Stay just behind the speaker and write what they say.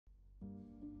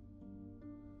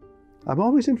I'm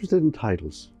always interested in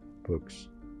titles, books.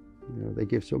 You know, they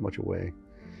give so much away.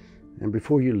 And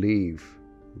before you leave,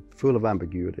 full of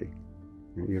ambiguity.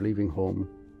 You're leaving home,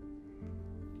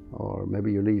 or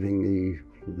maybe you're leaving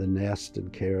the nest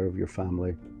and care of your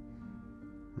family.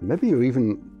 Maybe you're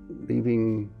even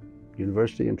leaving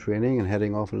university and training and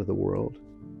heading off into the world.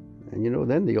 And you know,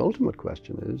 then the ultimate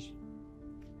question is,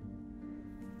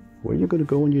 where are you going to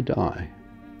go when you die?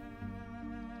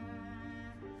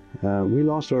 We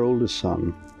lost our oldest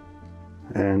son,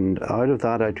 and out of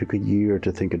that I took a year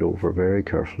to think it over very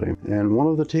carefully. And one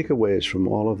of the takeaways from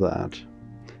all of that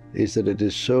is that it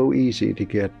is so easy to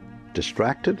get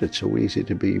distracted. It's so easy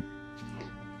to be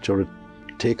sort of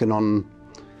taken on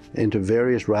into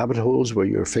various rabbit holes where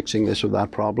you're fixing this or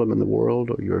that problem in the world,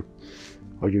 or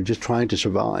you're just trying to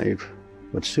survive.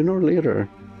 But sooner or later,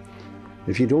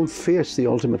 if you don't face the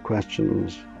ultimate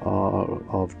questions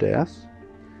of death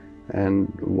and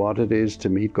what it is to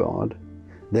meet God,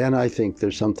 then I think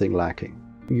there's something lacking.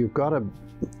 You've got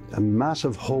a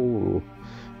massive hole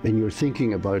in your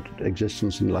thinking about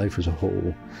existence and life as a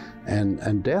whole,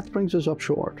 and death brings us up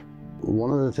short.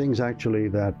 One of the things actually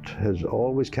that has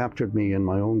always captured me in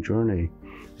my own journey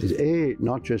is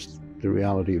not just the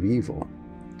reality of evil.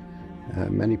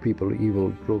 Many people, evil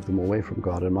drove them away from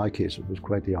God. In my case, it was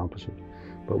quite the opposite.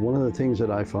 But one of the things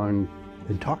that I found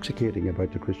intoxicating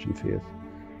about the Christian faith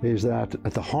is that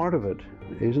at the heart of it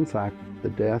is, in fact, the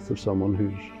death of someone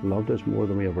who's loved us more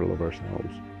than we ever love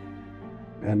ourselves.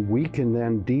 And we can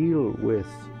then deal with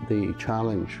the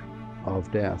challenge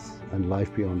of death and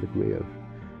life beyond the grave,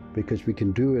 because we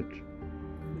can do it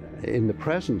in the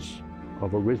presence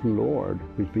of a risen Lord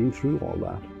who's been through all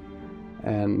that.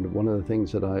 And one of the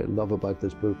things that I love about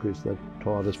this book is that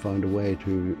Todd has found a way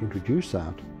to introduce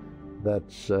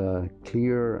that's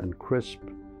clear and crisp,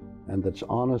 and that's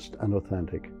honest and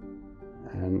authentic.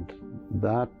 And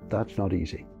that's not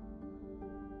easy.